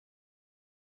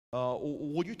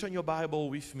Would you turn your Bible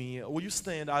with me? Would you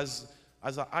stand as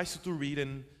I ask you to read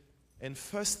in 1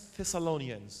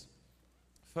 Thessalonians?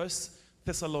 1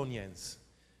 Thessalonians,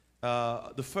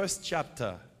 the first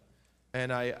chapter.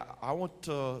 And I want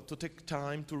to take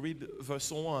time to read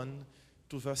verse 1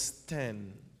 to verse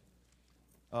 10.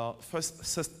 1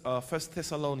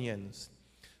 Thessalonians.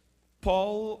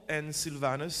 Paul and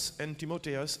Silvanus and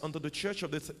Timotheus unto the church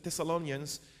of the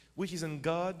Thessalonians, which is in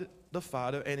God the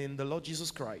Father and in the Lord Jesus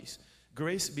Christ.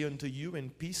 Grace be unto you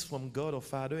and peace from God our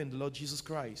Father and the Lord Jesus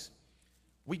Christ.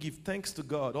 We give thanks to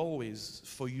God always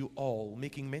for you all,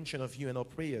 making mention of you in our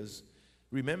prayers,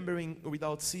 remembering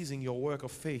without ceasing your work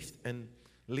of faith and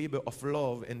labor of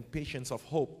love and patience of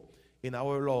hope in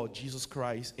our Lord Jesus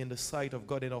Christ in the sight of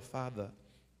God and our Father.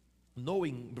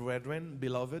 Knowing, brethren,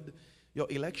 beloved, your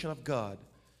election of God.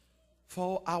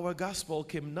 For our gospel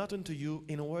came not unto you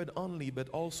in word only, but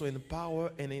also in power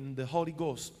and in the Holy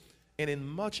Ghost, and in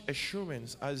much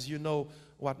assurance, as you know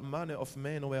what manner of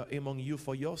men were among you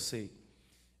for your sake.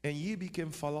 And ye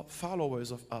became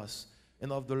followers of us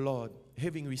and of the Lord,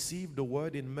 having received the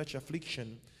word in much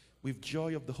affliction with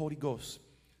joy of the Holy Ghost,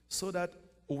 so that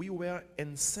we were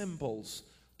ensamples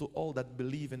to all that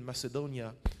believe in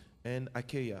Macedonia and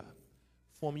Achaia.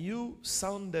 From you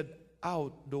sounded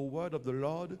out the word of the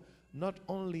Lord, not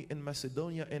only in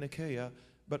Macedonia and Achaia,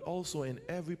 but also in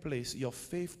every place. Your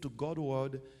faith to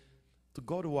Godward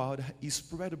is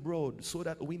spread abroad, so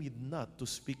that we need not to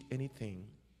speak anything.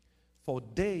 For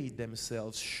they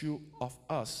themselves shew of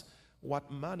us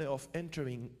what manner of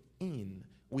entering in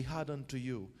we had unto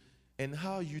you, and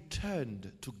how you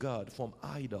turned to God from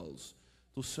idols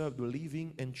to serve the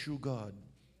living and true God,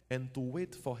 and to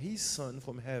wait for his Son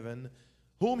from heaven,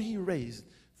 whom he raised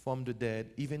from the dead,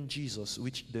 even Jesus,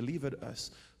 which delivered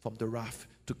us from the wrath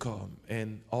to come.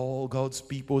 And all God's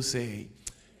people say,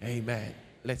 amen.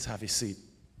 Let's have a seat.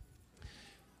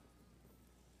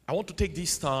 I want to take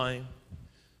this time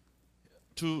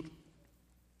to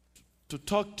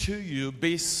talk to you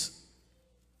based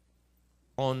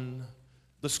on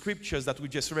the scriptures that we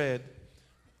just read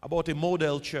about a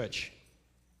model church.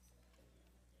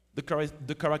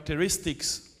 The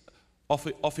characteristics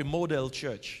of a model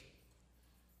church.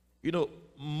 You know,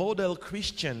 model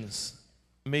Christians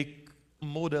make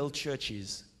model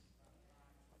churches.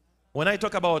 When I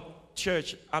talk about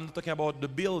church, I'm talking about the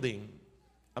building.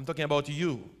 I'm talking about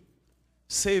you.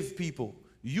 Saved people.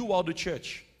 You are the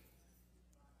church.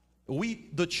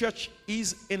 The church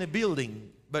is in a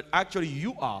building, but actually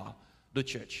you are the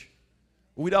church.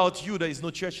 Without you, there is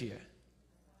no church here.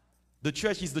 The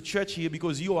church is the church here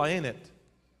because you are in it.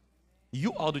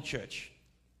 You are the church.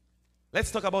 Let's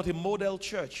talk about a model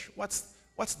church.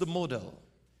 What's the model?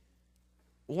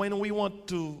 When we want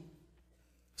to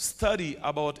study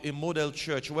about a model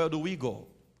church, where do we go?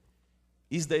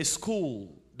 Is there a school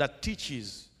that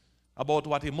teaches about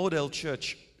what a model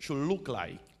church should look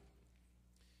like?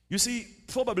 You see,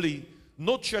 probably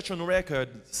no church on record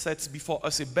sets before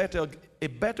us a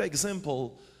better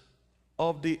example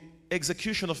of the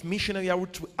execution of missionary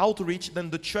outreach than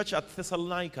the church at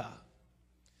Thessalonica.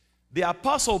 The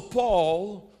Apostle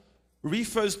Paul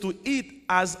refers to it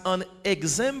as an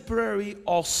exemplary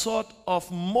or sort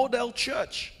of model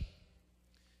church.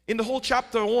 In the whole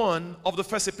chapter 1 of the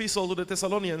first epistle to the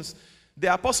Thessalonians,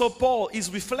 the Apostle Paul is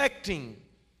reflecting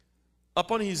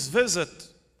upon his visit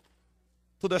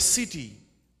to the city,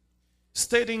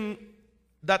 stating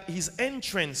that his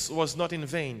entrance was not in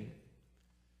vain.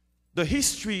 The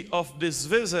history of this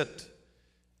visit,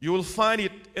 you will find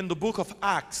it in the book of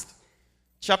Acts,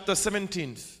 chapter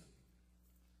 17.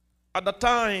 At the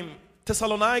time,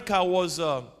 Thessalonica was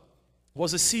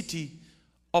a city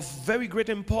of very great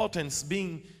importance,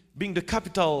 being the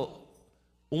capital,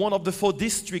 one of the 4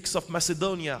 districts of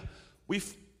Macedonia,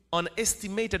 with an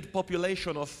estimated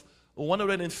population of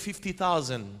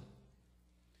 150,000.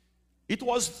 It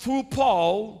was through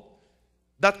Paul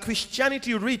that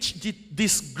Christianity reached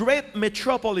this great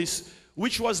metropolis,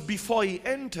 which was, before he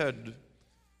entered,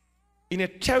 in a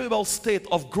terrible state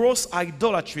of gross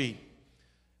idolatry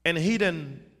and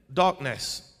hidden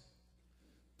darkness.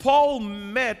 Paul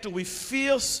met with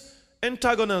fierce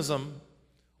antagonism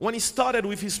when he started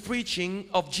with his preaching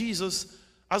of Jesus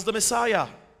as the Messiah.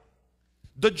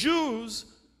 The Jews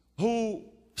who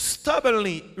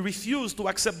stubbornly refused to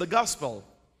accept the gospel,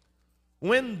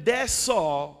 when they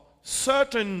saw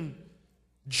certain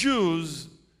Jews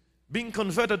being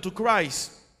converted to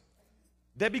Christ,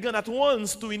 they began at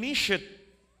once to initiate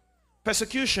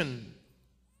persecution.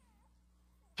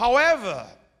 However,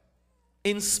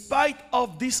 in spite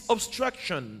of this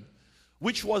obstruction,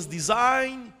 which was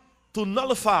designed to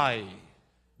nullify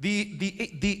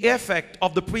the effect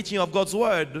of the preaching of God's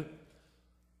word,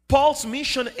 Paul's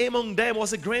mission among them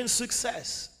was a grand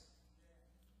success.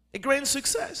 A grand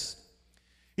success.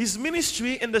 His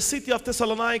ministry in the city of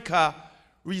Thessalonica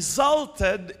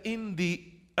resulted in the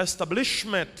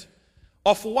establishment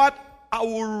of what I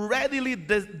will readily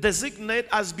designate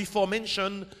as before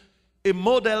mentioned a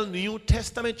model New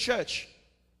Testament church.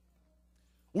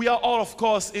 We are all, of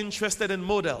course, interested in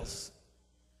models.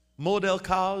 Model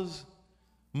cars,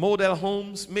 model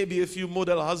homes, maybe a few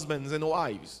model husbands and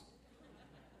wives.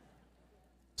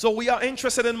 So we are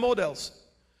interested in models.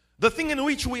 The thing in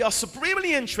which we are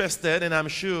supremely interested, and I'm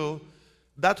sure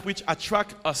that which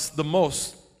attracts us the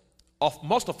most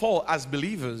of all as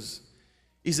believers,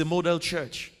 is a model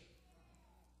church.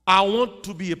 I want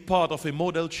to be a part of a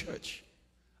model church.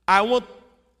 I want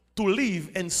to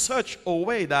live in such a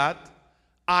way that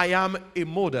I am a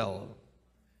model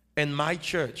in my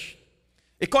church.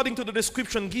 According to the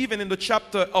description given in the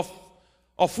chapter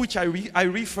of which I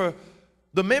refer,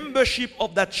 the membership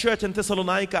of that church in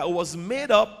Thessalonica was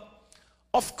made up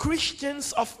of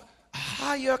Christians of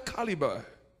higher caliber.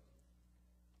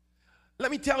 Let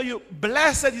me tell you,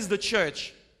 blessed is the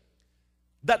church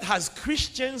that has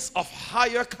Christians of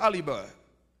higher caliber.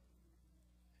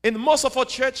 In most of our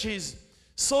churches,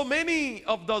 so many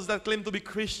of those that claim to be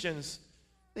Christians,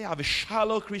 they have a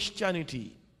shallow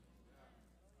Christianity.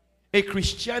 A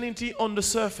Christianity on the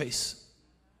surface,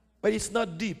 but it's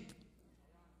not deep.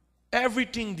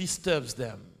 Everything disturbs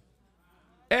them.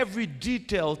 Every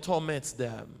detail torments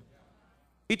them.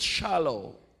 It's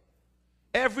shallow.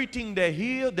 Everything they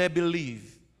hear, they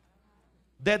believe.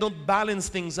 They don't balance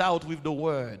things out with the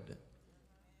word.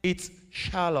 It's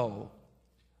shallow.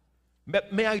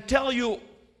 But may I tell you,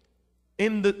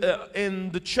 in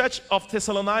the church of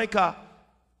Thessalonica,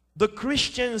 the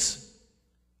Christians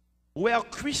were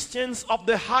Christians of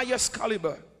the highest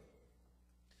caliber.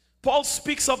 Paul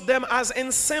speaks of them as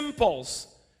ensamples.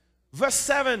 Verse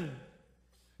 7,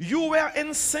 you were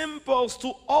ensamples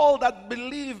to all that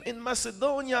believe in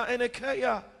Macedonia and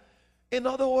Achaia. In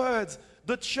other words,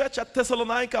 the church at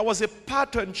Thessalonica was a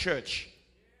pattern church.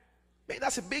 Man,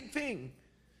 that's a big thing.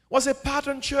 Was a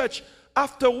pattern church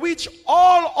after which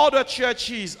all other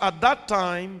churches at that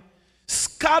time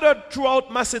scattered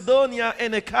throughout Macedonia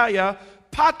and Achaia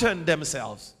patterned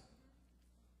themselves.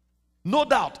 No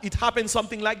doubt it happened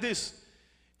something like this.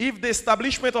 If the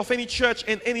establishment of any church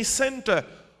in any center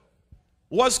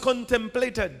was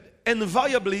contemplated,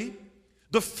 invariably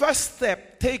the first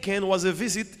step taken was a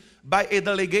visit by a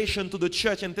delegation to the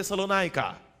church in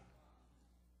Thessalonica.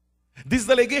 This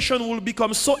delegation will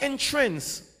become so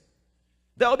entrenched,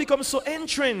 they will become so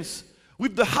entrenched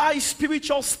with the high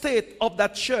spiritual state of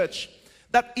that church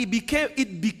that it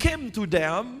became to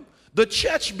them, the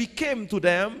church became to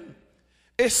them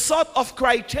a sort of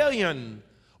criterion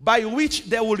by which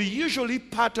they will usually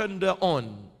pattern their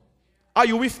own. Are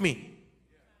you with me?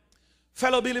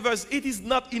 Fellow believers, it is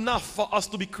not enough for us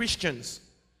to be Christians.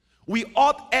 We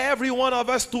ought, every one of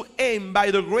us, to aim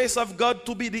by the grace of God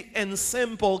to be the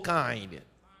ensample kind.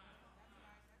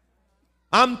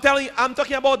 I'm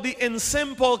talking about the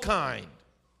ensample kind.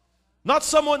 Not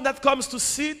someone that comes to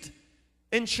sit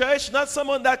in church, not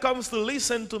someone that comes to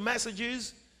listen to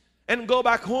messages and go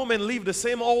back home and live the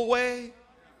same old way.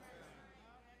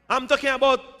 I'm talking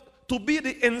about to be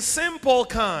the ensample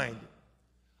kind.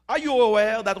 Are you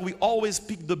aware that we always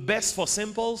pick the best for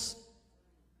samples?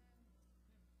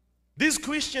 These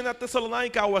Christians at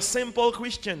Thessalonica were simple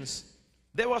Christians.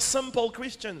 They were simple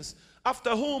Christians,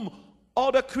 after whom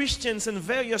other Christians in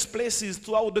various places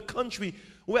throughout the country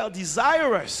were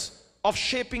desirous of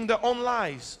shaping their own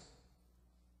lives.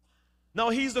 Now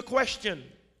here's the question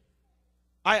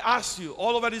I ask you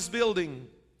all over this building.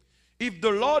 If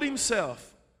the Lord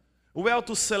himself were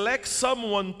to select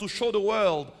someone to show the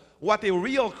world what a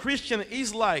real Christian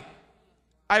is like,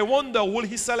 I wonder, will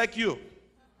he select you?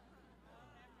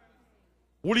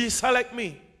 Will he select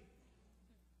me?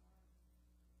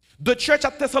 The church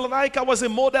at Thessalonica was a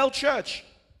model church.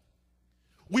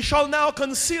 We shall now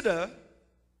consider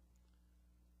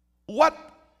what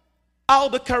are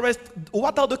the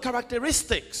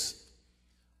characteristics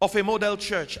of a model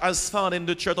church as found in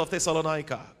the church of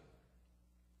Thessalonica.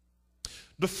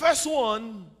 The first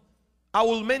one I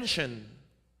will mention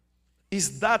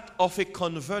is that of a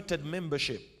converted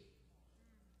membership.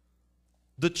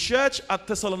 The church at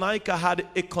Thessalonica had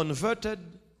a converted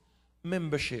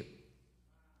membership.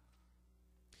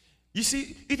 You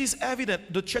see, it is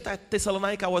evident the church at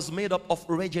Thessalonica was made up of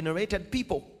regenerated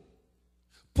people.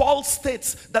 Paul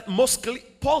states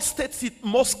it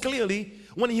most clearly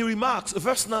when he remarks,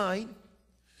 verse 9,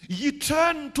 "You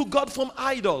turn to God from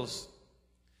idols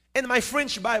In my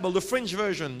French Bible, the French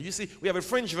version, you see, we have a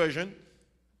French version,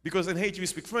 because in Haiti we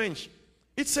speak French.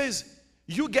 It says,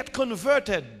 you get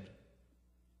converted.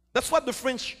 That's what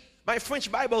my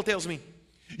French Bible tells me.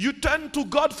 You turn to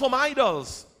God from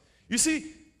idols. You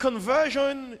see,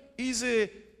 conversion is a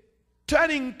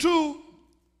turning to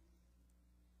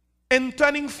and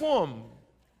turning from.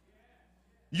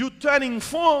 You turning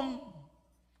from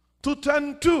to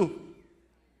turn to.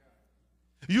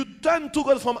 You turn to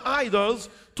God from idols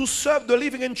to serve the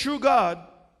living and true God,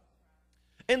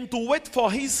 and to wait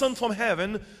for his Son from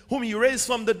heaven, whom he raised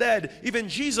from the dead, even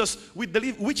Jesus,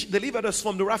 which delivered us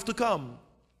from the wrath to come.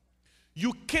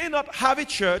 You cannot have a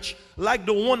church like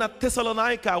the one at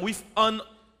Thessalonica with an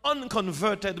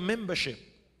unconverted membership,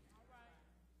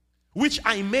 which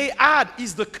I may add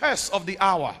is the curse of the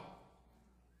hour.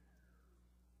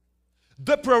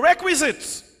 The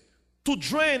prerequisites to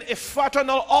join a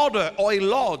fraternal order or a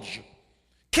lodge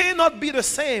cannot be the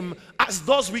same as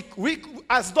those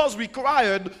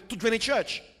required to join a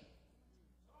church.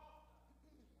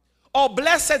 Our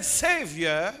blessed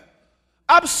Savior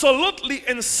absolutely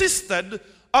insisted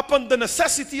upon the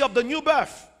necessity of the new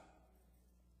birth.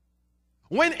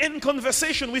 When in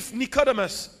conversation with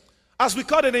Nicodemus, as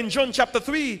recorded in John chapter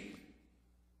 3,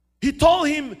 he told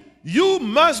him, you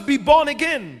must be born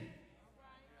again.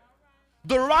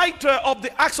 The writer of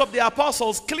the Acts of the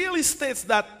Apostles clearly states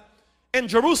that in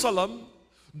Jerusalem,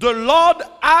 the Lord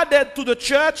added to the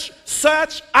church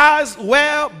such as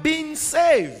were being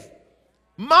saved.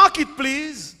 Mark it,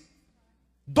 please.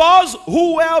 Those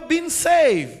who were being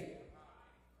saved.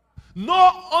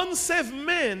 No unsaved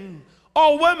man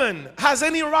or woman has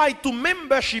any right to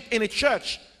membership in a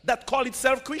church that calls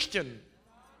itself Christian.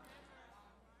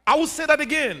 I will say that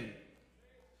again.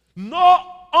 No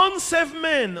unsaved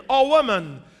man or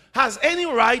woman has any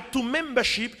right to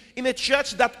membership in a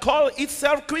church that calls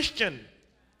itself Christian.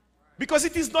 Because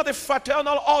it is not a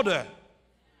fraternal order.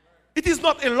 It is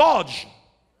not a lodge.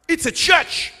 It's a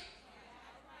church.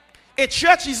 A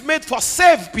church is made for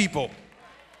saved people.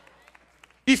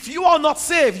 If you are not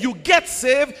saved, you get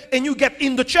saved and you get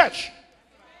in the church.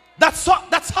 That's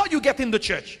how you get in the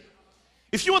church.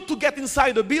 If you want to get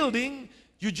inside the building,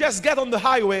 you just get on the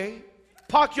highway,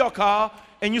 park your car,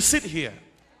 and you sit here.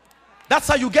 That's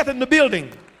how you get in the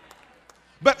building.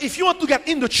 But if you want to get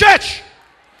in the church,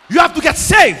 you have to get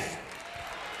saved.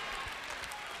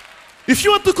 If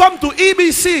you want to come to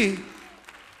EBC,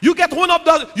 you get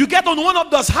on one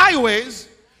of those highways,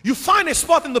 you find a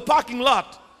spot in the parking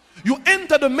lot, you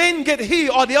enter the main gate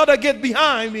here or the other gate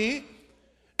behind me,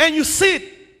 and you sit,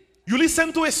 you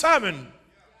listen to a sermon.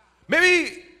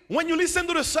 Maybe when you listen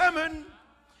to the sermon,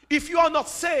 if you are not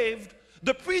saved,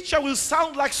 the preacher will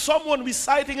sound like someone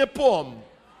reciting a poem.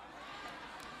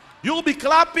 You'll be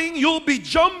clapping, you'll be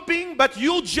jumping, but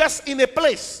you're just in a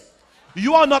place.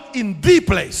 You are not in the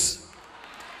place.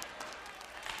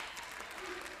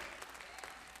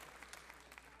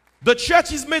 The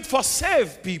church is made for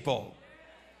saved people.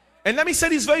 And let me say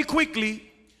this very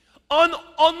quickly. An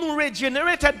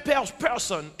unregenerated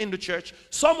person in the church,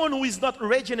 someone who is not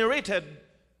regenerated,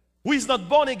 who is not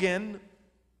born again,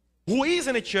 who is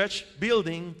in a church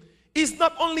building, is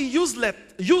not only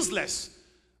useless,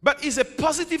 but is a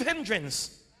positive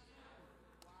hindrance.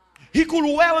 He could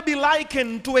well be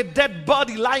likened to a dead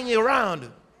body lying around.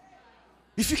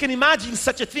 If you can imagine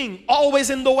such a thing, always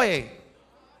in the way.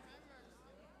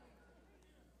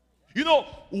 You know,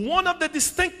 one of the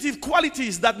distinctive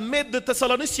qualities that made the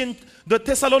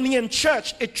Thessalonian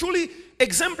church a truly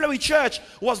exemplary church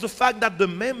was the fact that the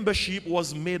membership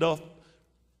was made of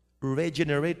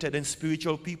regenerated and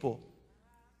spiritual people.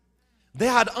 They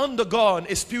had undergone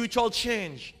a spiritual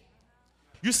change.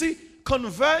 You see,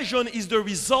 conversion is the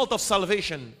result of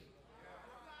salvation.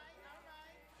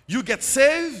 You get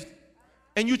saved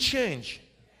and you change.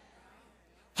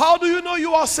 How do you know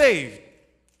you are saved?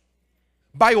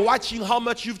 By watching how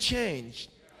much you've changed.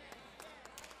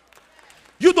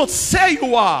 You don't say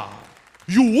you are.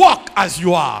 You walk as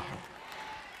you are.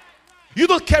 You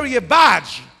don't carry a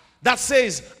badge that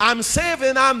says, I'm saved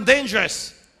and I'm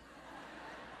dangerous.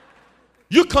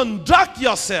 You conduct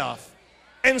yourself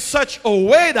in such a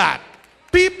way that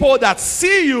people that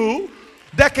see you,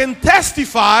 they can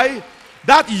testify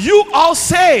that you are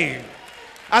saved.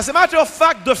 As a matter of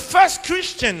fact, the first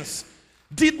Christians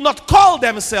did not call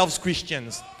themselves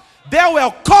Christians. They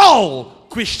were called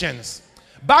Christians.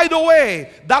 By the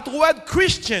way, that word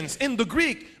Christians in the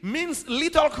Greek means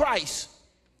little Christ.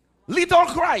 Little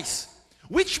Christ.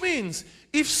 Which means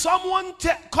if someone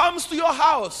comes to your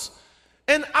house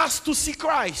and asks to see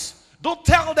Christ, don't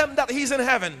tell them that he's in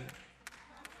heaven.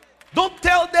 Don't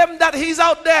tell them that he's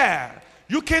out there.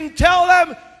 You can tell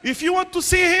them If you want to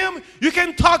see him, you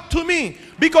can talk to me,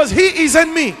 because he is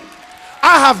in me.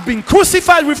 I have been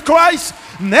crucified with Christ.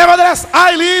 Nevertheless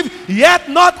I live, yet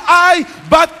not I,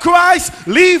 but Christ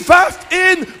liveth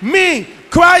in me.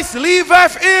 Christ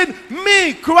liveth in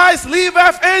me. Christ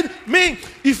liveth in me.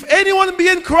 If anyone be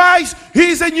in Christ, he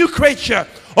is a new creature.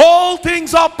 All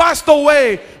things are passed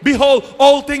away. Behold,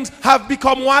 all things have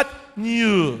become what?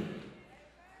 New.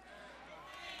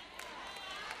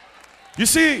 You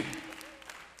see,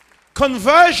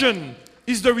 conversion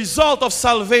is the result of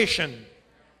salvation.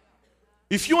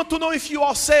 If you want to know if you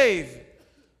are saved,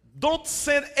 don't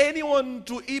send anyone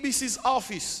to EBC's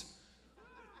office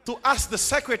to ask the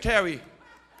secretary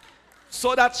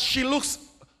so that she looks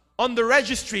on the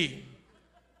registry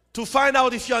to find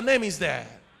out if your name is there.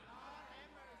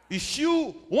 If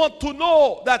you want to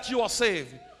know that you are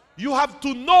saved, you have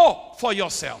to know for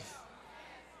yourself.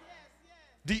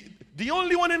 The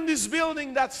only one in this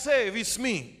building that's saved is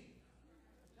me.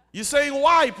 You're saying,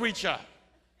 why, preacher?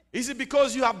 Is it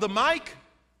because you have the mic?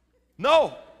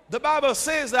 No. The Bible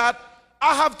says that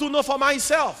I have to know for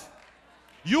myself.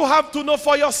 You have to know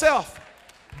for yourself.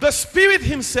 The Spirit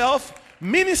himself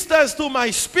ministers to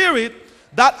my spirit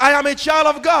that I am a child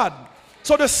of God.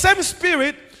 So the same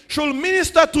Spirit should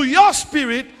minister to your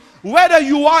spirit whether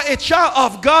you are a child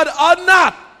of God or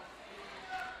not.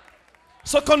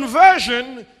 So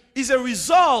conversion is a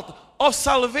result of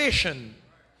salvation.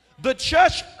 The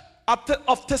church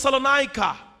of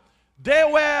Thessalonica, they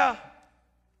were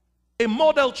a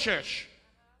model church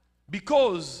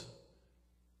because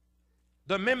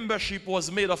the membership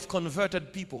was made of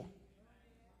converted people.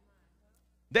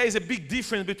 There is a big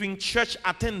difference between church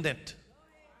attendant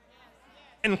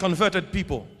and converted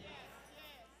people.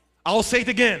 I'll say it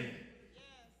again.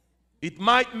 It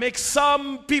might make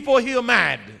some people here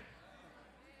mad,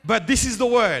 but this is the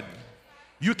word.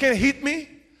 You can hit me.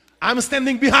 I'm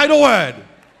standing behind the word.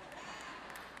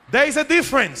 There is a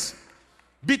difference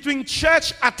between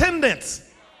church attendants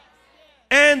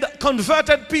and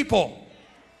converted people.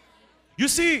 You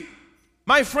see,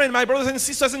 my friend, my brothers and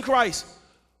sisters in Christ,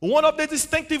 one of the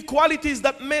distinctive qualities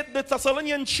that made the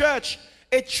Thessalonian church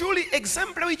a truly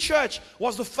exemplary church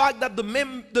was the fact that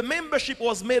the membership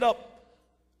was made up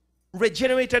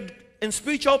regenerated and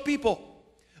spiritual people.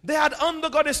 They had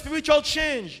undergone a spiritual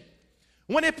change.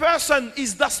 When a person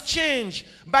is thus changed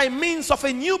by means of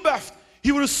a new birth,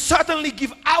 he will certainly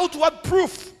give outward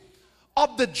proof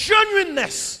of the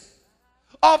genuineness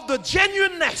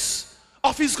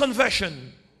of his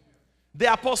conversion.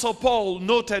 The Apostle Paul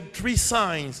noted 3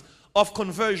 signs of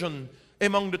conversion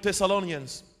among the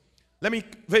Thessalonians. Let me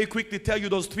very quickly tell you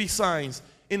those 3 signs.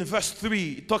 In verse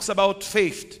 3, it talks about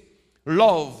faith,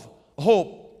 love,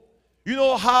 hope. You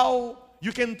know how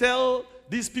you can tell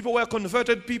these people were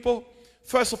converted people?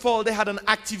 First of all, they had an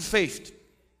active faith.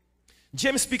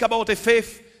 James speaks about a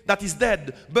faith that is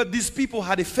dead, but these people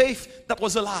had a faith that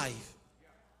was alive.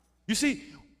 You see,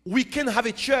 we can have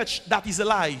a church that is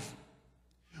alive.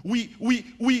 We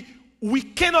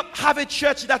cannot have a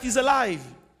church that is alive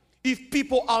if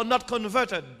people are not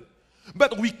converted.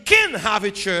 But we can have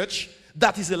a church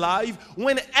that is alive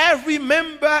when every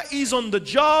member is on the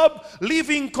job,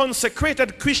 living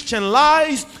consecrated Christian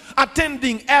lives,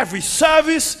 attending every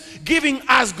service, giving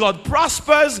as God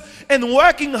prospers, and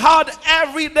working hard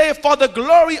every day for the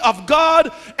glory of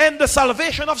God and the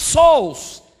salvation of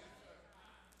souls.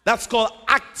 That's called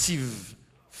active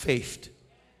faith.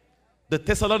 The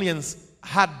Thessalonians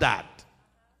had that.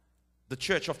 The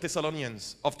church of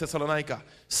Thessalonica.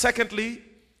 Secondly,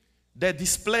 they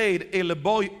displayed a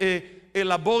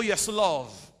laborious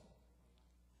love.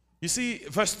 You see,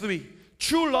 verse 3.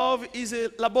 True love is a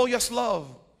laborious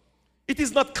love. It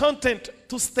is not content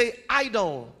to stay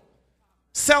idle,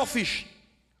 selfish.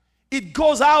 It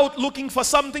goes out looking for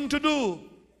something to do,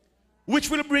 which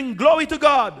will bring glory to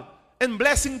God and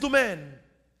blessing to men.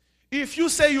 If you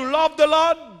say you love the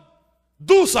Lord,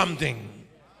 do something.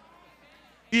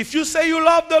 If you say you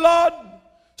love the Lord,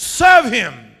 serve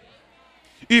Him.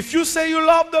 If you say you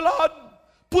love the Lord,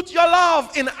 put your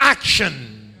love in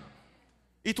action.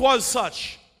 It was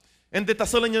such. And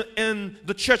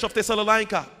the church of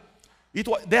Thessalonica,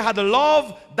 they had a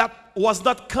love that was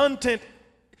not content,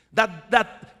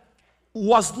 that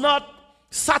was not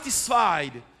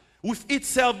satisfied with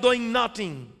itself doing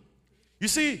nothing. You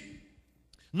see,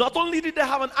 not only did they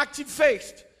have an active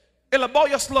faith, a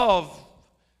laborious love,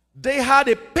 they had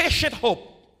a patient hope.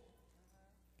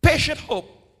 Patient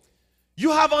hope.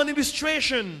 You have an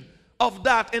illustration of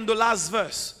that in the last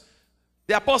verse.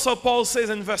 The Apostle Paul says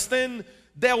in verse 10,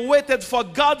 they waited for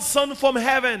God's Son from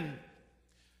heaven.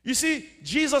 You see,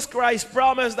 Jesus Christ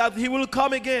promised that He will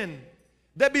come again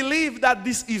They believe that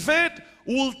this event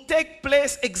will take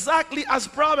place exactly as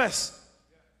promised.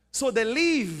 So they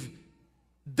live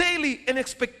daily in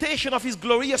expectation of his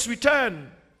glorious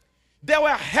return. They were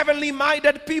heavenly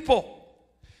minded people.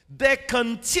 They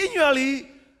continually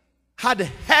had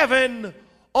heaven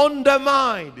on their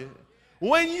mind.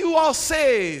 When you are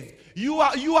saved, you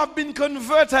have been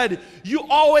converted, you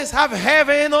always have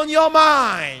heaven on your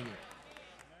mind.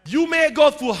 You may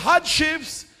go through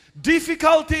hardships,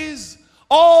 difficulties,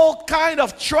 all kind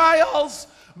of trials,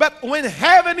 but when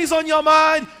heaven is on your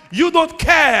mind, you don't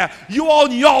care. You are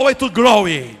on your way to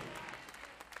glory.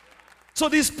 So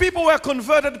these people were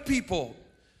converted people.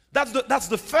 That's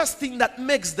the first thing that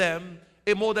makes them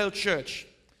a model church.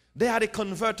 They had a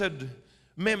converted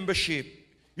membership.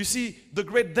 You see, the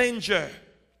great danger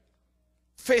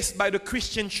faced by the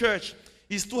Christian church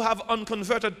is to have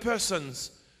unconverted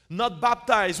persons not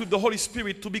baptized with the Holy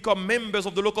Spirit to become members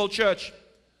of the local church.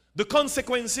 The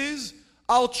consequences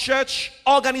are church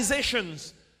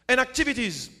organizations and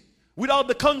activities without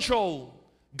the control,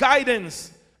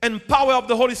 guidance, and power of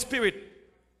the Holy Spirit.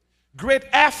 Great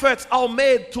efforts are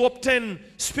made to obtain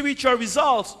spiritual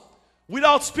results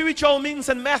without spiritual means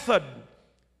and method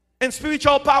and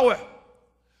spiritual power.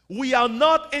 We are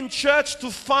not in church to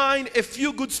find a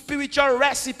few good spiritual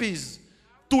recipes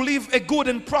to live a good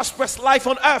and prosperous life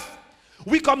on earth.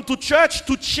 We come to church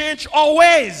to change our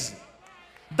ways.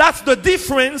 That's the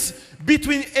difference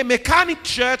between a mechanic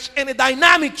church and a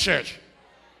dynamic church.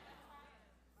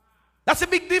 That's a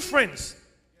big difference.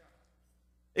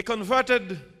 A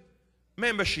converted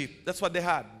membership, that's what they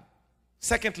had.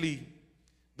 Secondly,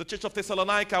 the church of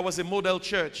Thessalonica was a model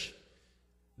church.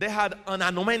 They had an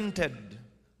anointed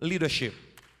leadership.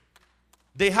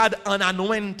 They had an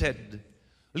anointed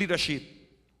leadership.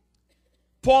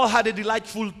 Paul had a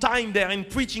delightful time there in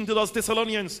preaching to those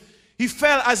Thessalonians. He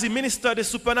felt as he ministered a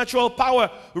supernatural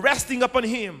power resting upon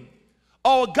him.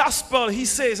 Our gospel, he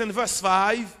says in verse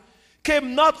 5,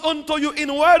 came not unto you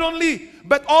in word only,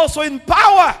 but also in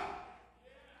power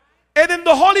and in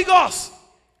the Holy Ghost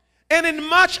and in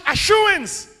much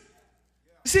assurance.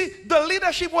 You see, the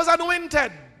leadership was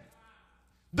anointed.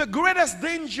 The greatest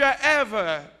danger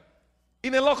ever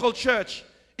in a local church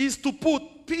is to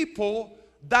put people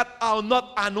that are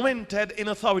not anointed in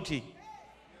authority.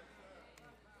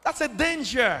 That's a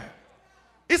danger.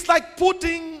 It's like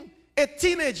putting a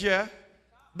teenager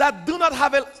that doesn't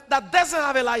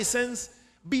have a license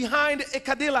behind a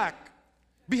Cadillac,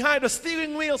 behind the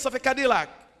steering wheels of a Cadillac,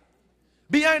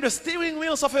 behind the steering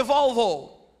wheels of a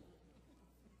Volvo.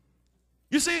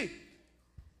 You see,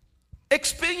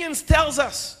 experience tells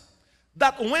us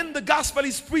that when the gospel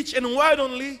is preached in word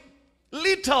only,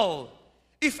 little,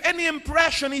 if any,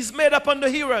 impression is made upon the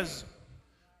hearers.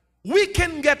 We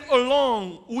can get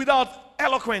along without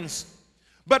eloquence,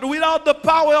 but without the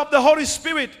power of the Holy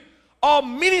Spirit, our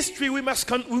ministry, we must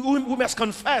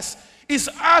confess, is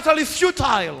utterly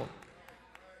futile.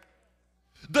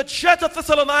 The church of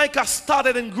Thessalonica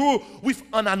started and grew with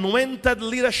an anointed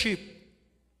leadership.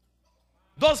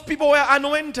 Those people were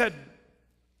anointed.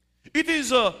 It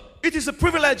is a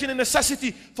privilege and a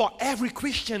necessity for every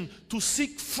Christian to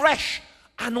seek fresh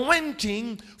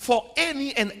anointing for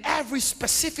any and every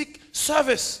specific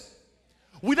service.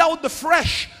 Without the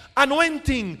fresh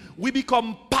anointing, we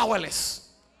become powerless,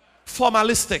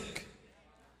 formalistic,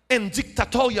 and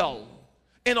dictatorial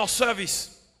in our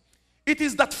service. It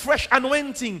is that fresh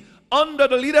anointing under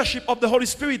the leadership of the Holy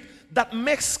Spirit that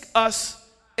makes us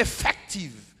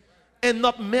effective and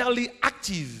not merely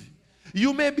active.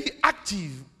 You may be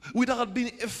active without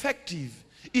being effective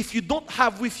if you don't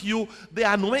have with you the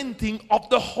anointing of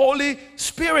the Holy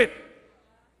Spirit.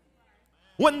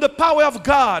 When the power of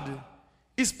God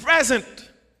is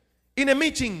present in a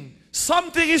meeting,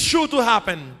 something is sure to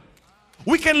happen.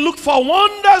 We can look for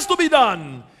wonders to be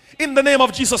done in the name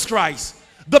of Jesus Christ.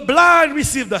 The blind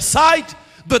receive the sight,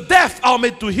 the deaf are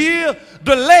made to hear,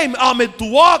 the lame are made to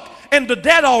walk, and the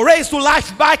dead are raised to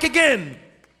life back again.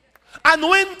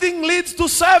 Anointing leads to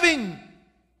serving.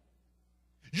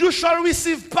 You shall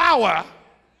receive power.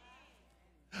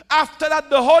 After that,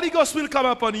 the Holy Ghost will come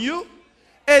upon you,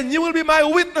 and you will be my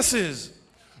witnesses.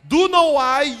 Do you know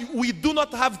why we do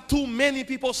not have too many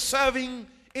people serving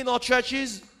in our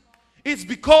churches? It's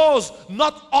because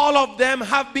not all of them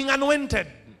have been anointed.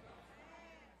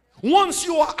 Once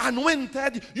you are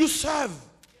anointed, you serve.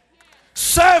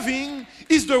 Serving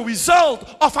is the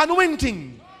result of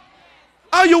anointing.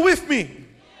 Are you with me?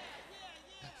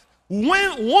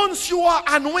 Once you are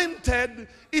anointed,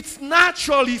 it's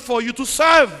naturally for you to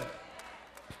serve.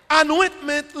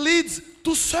 Anointment leads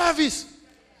to service.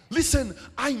 Listen,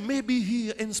 I may be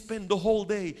here and spend the whole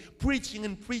day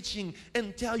preaching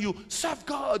and tell you, serve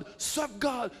God, serve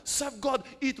God, serve God.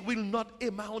 It will not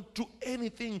amount to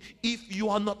anything if you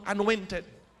are not anointed.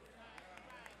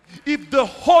 If the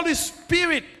Holy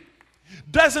Spirit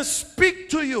doesn't speak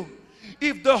to you,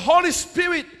 if the Holy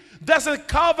Spirit doesn't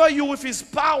cover you with His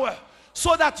power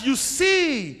so that you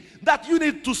see that you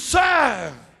need to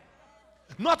serve,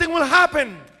 nothing will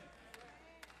happen.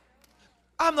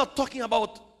 I'm not talking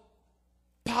about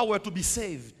power to be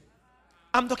saved.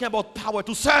 I'm talking about power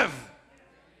to serve.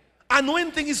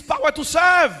 Anointing is power to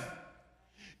serve.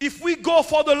 If we go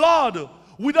for the Lord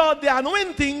without the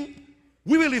anointing,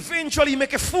 we will eventually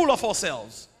make a fool of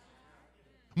ourselves.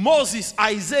 Moses,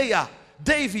 Isaiah,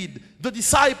 David, the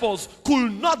disciples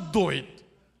could not do it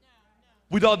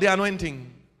without the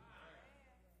anointing.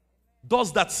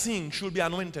 Those that sing should be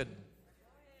anointed.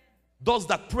 Those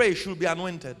that pray should be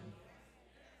anointed.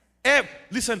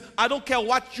 Listen, I don't care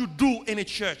what you do in a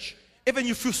church. Even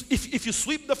if you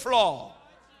sweep the floor,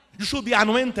 you should be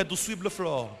anointed to sweep the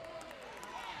floor.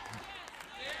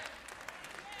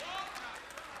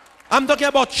 I'm talking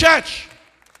about church.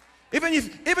 Even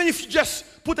if you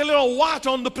just put a little water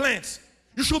on the plants,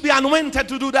 you should be anointed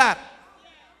to do that.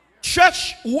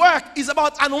 Church work is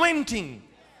about anointing.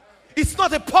 It's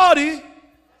not a party.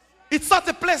 It's not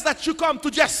a place that you come to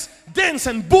just dance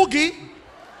and boogie.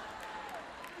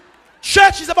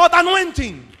 Church is about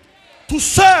anointing. To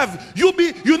serve, you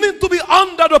need to be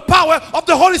under the power of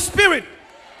the Holy Spirit.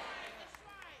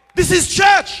 This is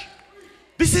church.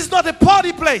 This is not a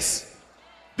party place.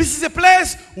 This is a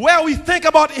place where we think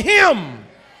about Him.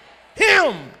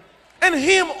 Him. And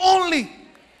Him only.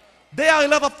 There are a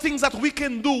lot of things that we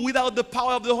can do without the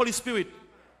power of the Holy Spirit.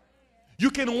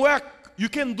 You can work, you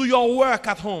can do your work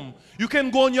at home. You can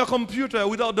go on your computer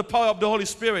without the power of the Holy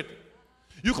Spirit.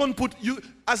 You can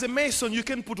as a mason, you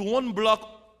can put one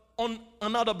block on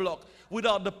another block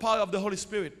without the power of the Holy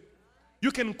Spirit.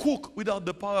 You can cook without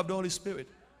the power of the Holy Spirit.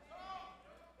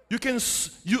 You can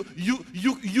sew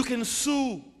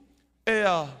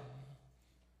a,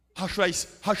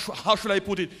 how should I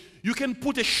put it? You can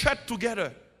put a shirt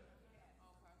together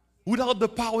without the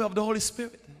power of the Holy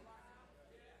Spirit.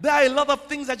 There are a lot of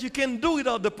things that you can do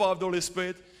without the power of the Holy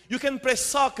Spirit. You can play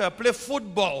soccer, play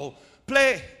football,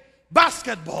 play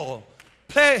basketball,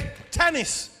 play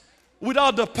tennis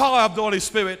without the power of the Holy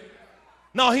Spirit.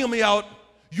 Now hear me out.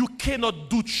 You cannot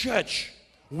do church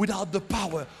without the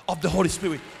power of the Holy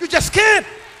Spirit. You just can't.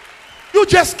 You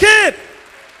just can't.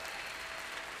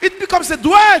 It becomes a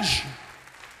drudge.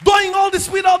 Doing all this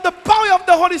without the power of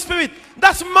the Holy Spirit.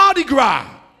 That's Mardi Gras.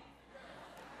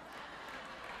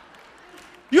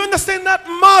 You understand that?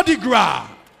 Mardi Gras.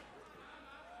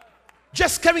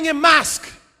 Just carrying a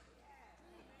mask.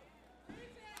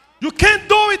 You can't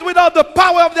do it without the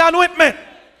power of the anointment.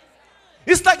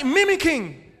 It's like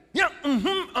mimicking. Yeah,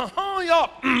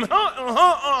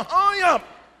 yeah.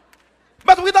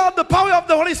 But without the power of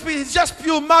the Holy Spirit, it's just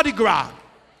pure Mardi Gras.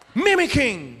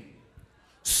 Mimicking.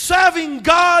 Serving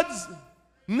God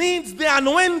needs the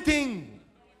anointing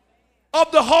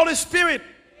of the Holy Spirit.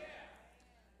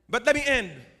 But let me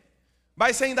end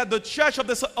by saying that the church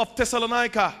of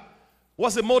Thessalonica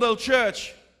was a model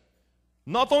church.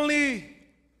 Not only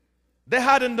they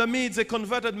had in the midst a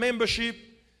converted membership,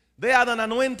 they had an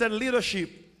anointed leadership,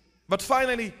 but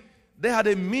finally they had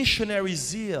a missionary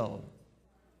zeal.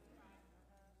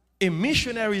 A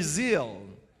missionary zeal.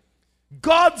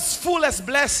 God's fullest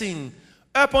blessing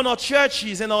upon our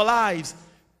churches and our lives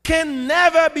can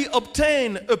never be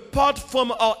obtained apart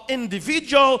from our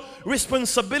individual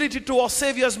responsibility to our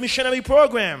Savior's missionary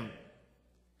program.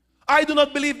 I do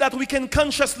not believe that we can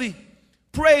consciously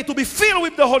pray to be filled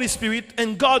with the Holy Spirit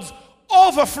and God's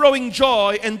overflowing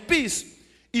joy and peace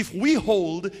if we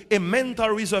hold a mental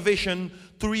reservation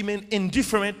to remain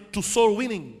indifferent to soul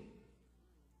winning.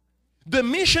 The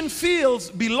mission fields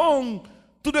belong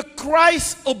to the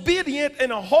Christ-obedient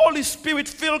and Holy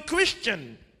Spirit-filled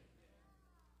Christian.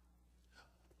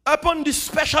 Upon this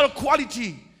special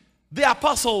quality, the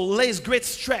apostle lays great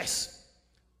stress.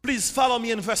 Please follow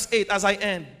me in verse 8 as I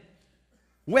end,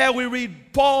 where we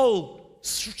read Paul's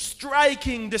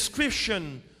striking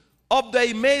description of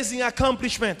the amazing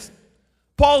accomplishment.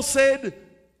 Paul said,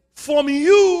 "From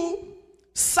you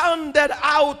sounded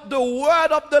out the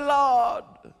word of the Lord,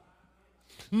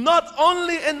 not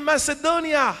only in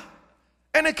Macedonia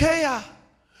and Achaia,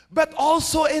 but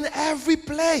also in every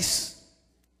place.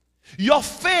 Your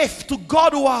faith to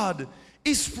Godward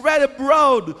is spread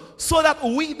abroad so that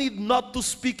we need not to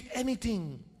speak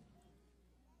anything."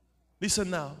 Listen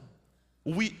now.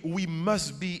 We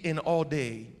must be in all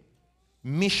day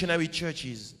missionary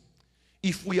churches.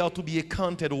 if we are to be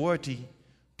accounted worthy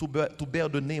to bear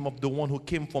the name of the one who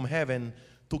came from heaven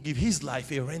to give his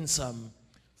life a ransom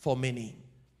for many.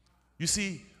 You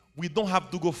see, we don't have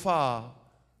to go far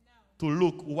to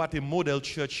look what a model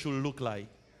church should look like.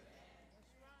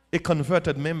 A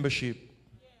converted membership,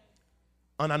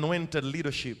 an anointed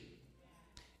leadership,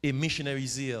 a missionary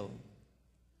zeal.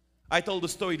 I told the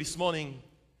story this morning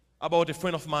about a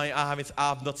friend of mine I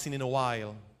have not seen in a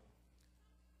while.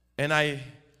 And I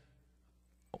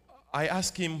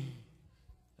asked him,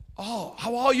 "Oh,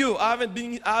 how are you? I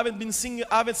haven't seen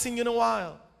you in a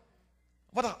while.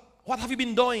 What have you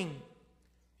been doing?"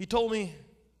 He told me,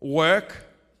 "Work."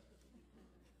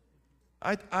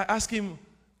 I asked him,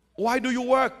 "Why do you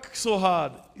work so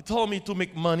hard?" He told me, "To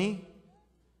make money."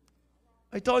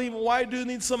 I told him, "Why do you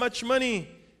need so much money?"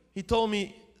 He told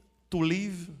me, "To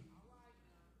live."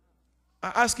 I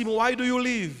asked him, "Why do you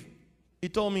live?" He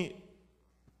told me,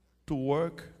 "To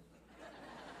work."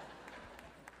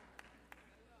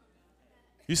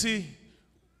 You see,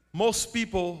 most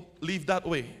people live that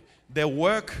way. They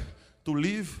work to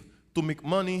live, to make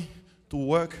money, to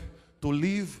work, to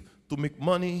live, to make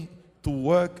money, to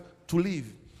work, to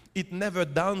live. It never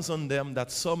dawns on them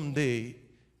that someday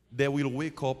they will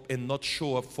wake up and not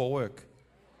show up for work.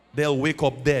 They'll wake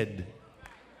up dead.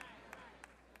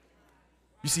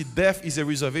 You see, death is a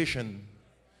reservation.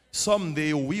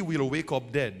 Someday we will wake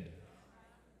up dead.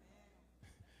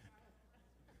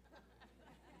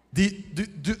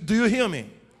 Do you hear me?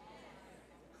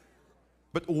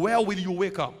 But where will you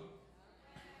wake up?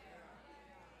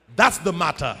 That's the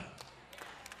matter.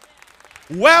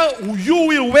 Where you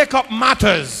will wake up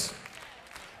matters.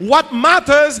 What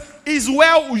matters is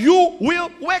where you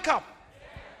will wake up.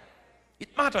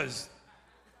 It matters.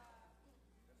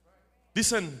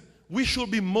 Listen, we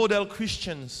should be model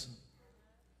Christians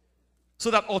so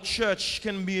that our church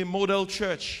can be a model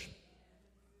church.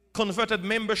 Converted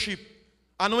membership,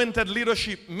 anointed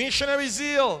leadership, missionary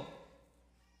zeal.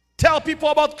 Tell people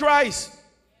about Christ.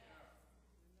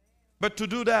 But to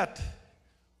do that,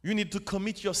 you need to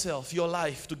commit yourself, your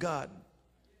life to God.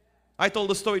 I told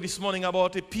the story this morning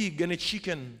about a pig and a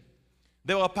chicken.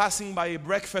 They were passing by a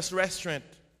breakfast restaurant.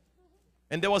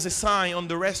 And there was a sign on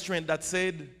the restaurant that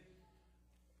said,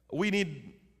 "We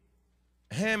need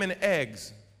ham and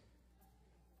eggs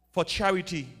for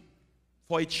charity,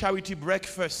 for a charity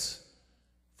breakfast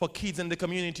for kids in the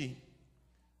community."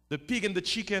 The pig and the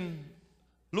chicken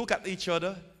look at each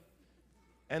other,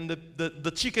 and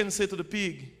the chicken said to the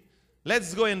pig,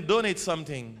 "Let's go and donate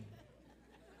something."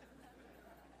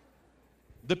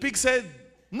 The pig said,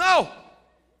 "No."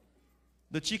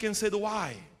 The chicken said,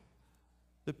 "Why?"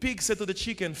 The pig said to the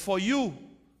chicken, "For you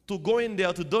to go in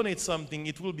there to donate something,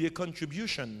 it will be a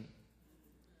contribution.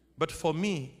 But for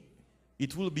me,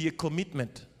 it will be a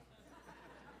commitment."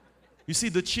 You see,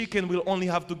 the chicken will only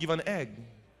have to give an egg.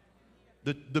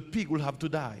 The pig will have to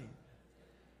die.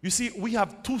 You see, we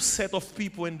have two sets of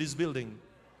people in this building.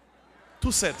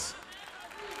 Two sets.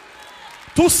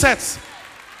 Two sets.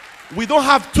 We don't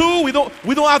have two, we don't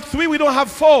have three, we don't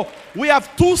have four. We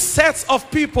have two sets of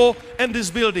people in this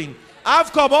building.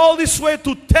 I've come all this way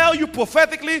to tell you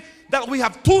prophetically that we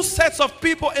have two sets of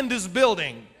people in this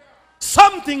building.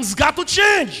 Something's got to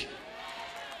change.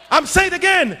 I'm saying it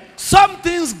again.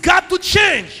 Something's got to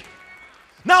change.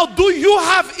 Now, do you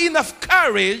have enough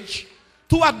courage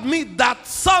to admit that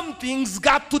something's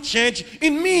got to change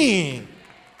in me?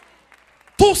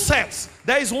 Two sets.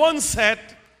 There is one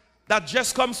set that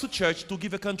just comes to church to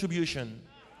give a contribution.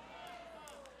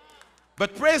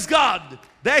 But praise God,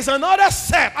 there is another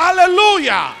set.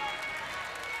 Hallelujah.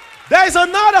 There is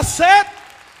another set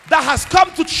that has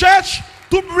come to church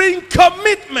to bring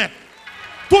commitment,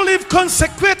 to live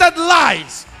consecrated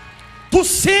lives, to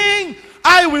sing,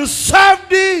 "I will serve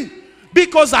thee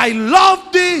because I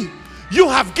love thee. You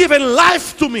have given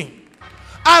life to me.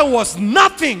 I was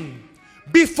nothing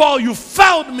before you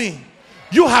found me.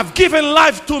 You have given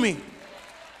life to me."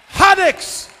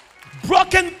 Headaches,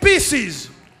 broken pieces,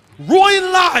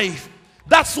 ruined life.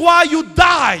 That's why you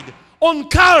died on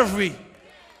Calvary.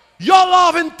 Your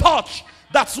love and touch.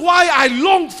 That's why I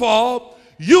long for.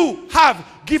 You have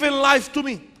given life to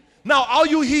me. Now, are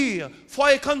you here for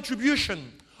a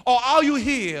contribution, or are you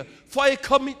here for a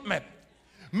commitment?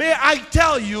 May I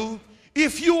tell you,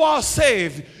 if you are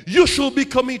saved, you should be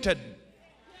committed.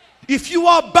 If you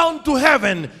are bound to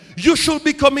heaven, you should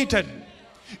be committed.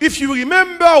 If you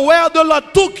remember where the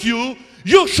Lord took you,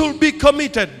 you should be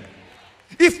committed.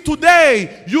 If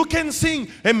today you can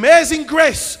sing "Amazing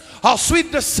Grace, how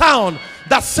sweet the sound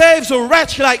that saves a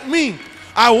wretch like me.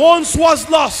 I once was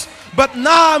lost, but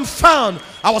now I'm found.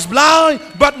 I was blind,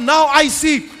 but now I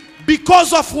see.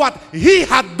 because of what he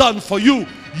had done for you,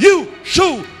 you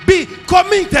should be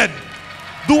committed.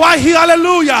 Do I hear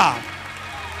hallelujah?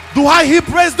 Do I hear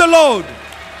praise the Lord?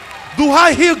 Do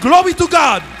I hear glory to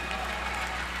God?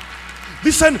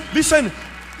 Listen,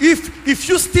 if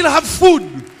you still have food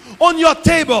on your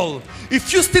table,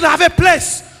 if you still have a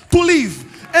place to live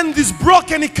in this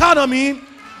broken economy,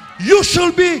 you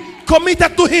should be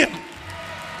committed to him.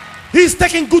 He's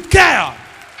taking good care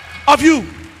of you.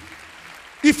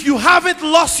 If you haven't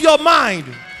lost your mind,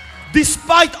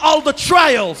 despite all the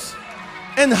trials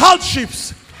and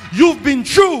hardships you've been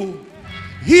through,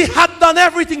 he had done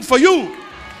everything for you.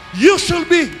 You should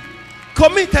be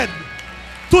committed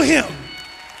to him.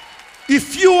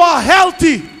 If you are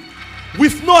healthy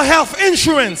with no health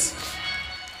insurance,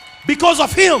 because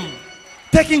of him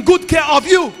taking good care of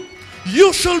you,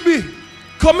 you should be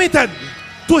committed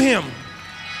to him.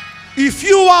 If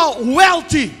you are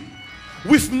wealthy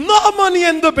with no money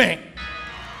in the bank,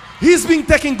 he's been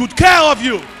taking good care of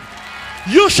you.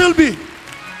 You should be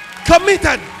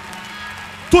committed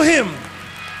to him.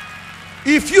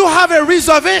 If you have a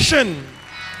reservation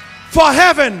for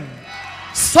heaven,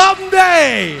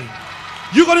 someday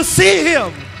you're going to see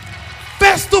him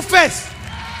face to face.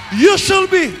 You should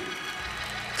be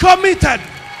committed.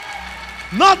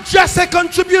 Not just a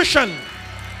contribution,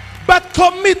 but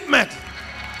commitment.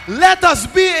 Let us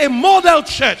be a model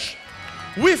church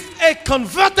with a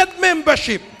converted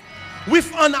membership,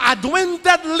 with an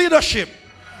anointed leadership,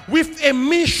 with a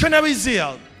missionary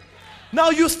zeal. Now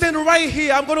you stand right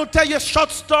here. I'm going to tell you a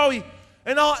short story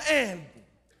and I'll end.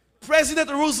 President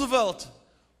Roosevelt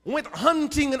went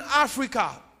hunting in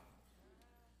Africa.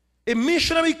 A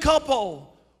missionary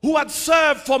couple who had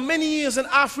served for many years in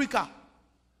Africa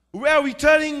were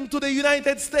returning to the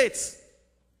United States,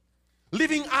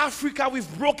 leaving Africa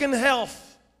with broken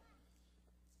health,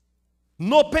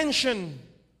 no pension.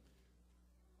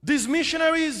 These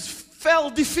missionaries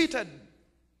felt defeated,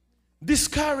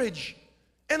 discouraged,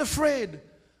 and afraid.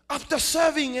 After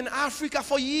serving in Africa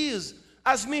for years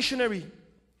as missionary,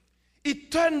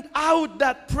 it turned out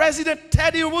that President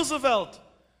Teddy Roosevelt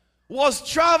was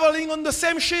traveling on the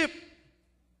same ship.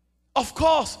 Of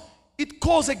course, it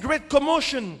caused a great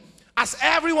commotion as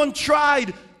everyone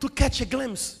tried to catch a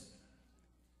glimpse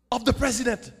of the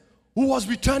president who was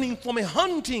returning from a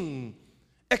hunting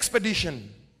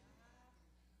expedition.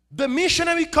 The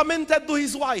missionary commented to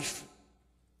his wife,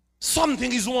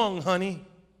 "Something is wrong, honey.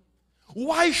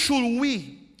 Why should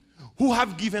we, who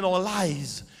have given our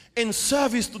lives in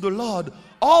service to the Lord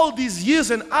all these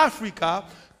years in Africa,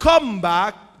 come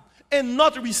back and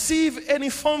not receive any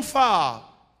fanfare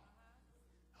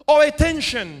or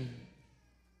attention?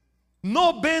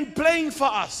 No band playing for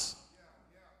us.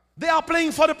 They are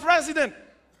playing for the president.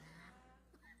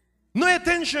 No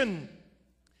attention.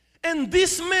 And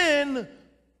this man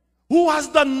who has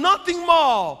done nothing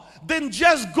more than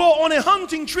just go on a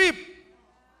hunting trip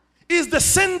is the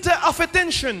center of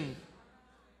attention."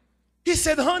 He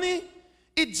said, "Honey,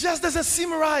 it just doesn't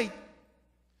seem right."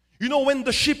 You know, when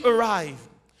the ship arrived,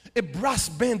 a brass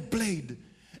band played,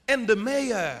 and the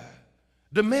mayor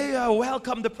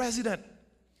welcomed the president.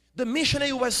 The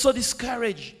missionary was so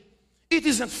discouraged. "It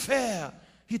isn't fair,"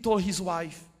 he told his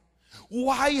wife.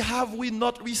 "Why have we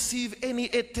not received any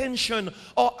attention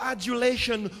or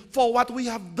adulation for what we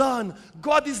have done?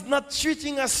 God is not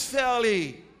treating us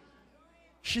fairly."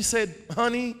 She said,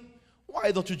 "Honey,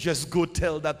 why don't you just go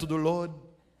tell that to the Lord?"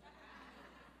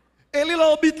 A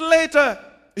little bit later,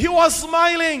 he was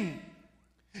smiling.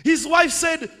 His wife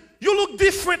said, "You look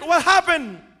different. What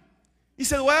happened?" He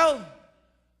said, "Well,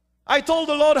 I told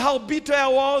the Lord how bitter I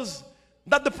was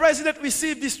that the president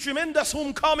received this tremendous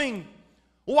homecoming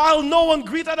while no one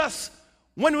greeted us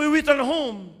when we returned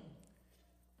home."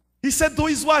 He said to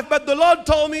his wife, "But the Lord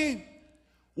told me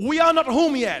we are not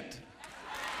home yet."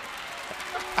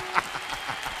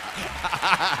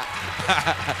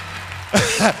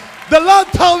 The Lord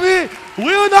told me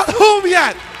we're not home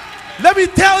yet. Let me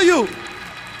tell you,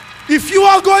 if you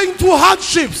are going through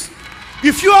hardships,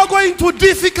 if you are going through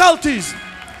difficulties,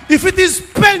 if it is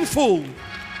painful,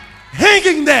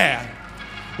 hanging there,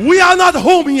 we are not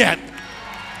home yet.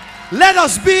 Let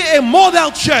us be a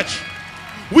model church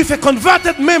with a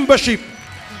converted membership,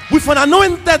 with an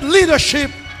anointed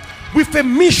leadership, with a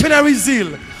missionary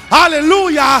zeal.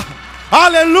 Hallelujah,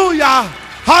 hallelujah,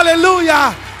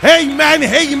 hallelujah, amen,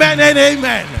 amen, and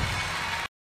amen.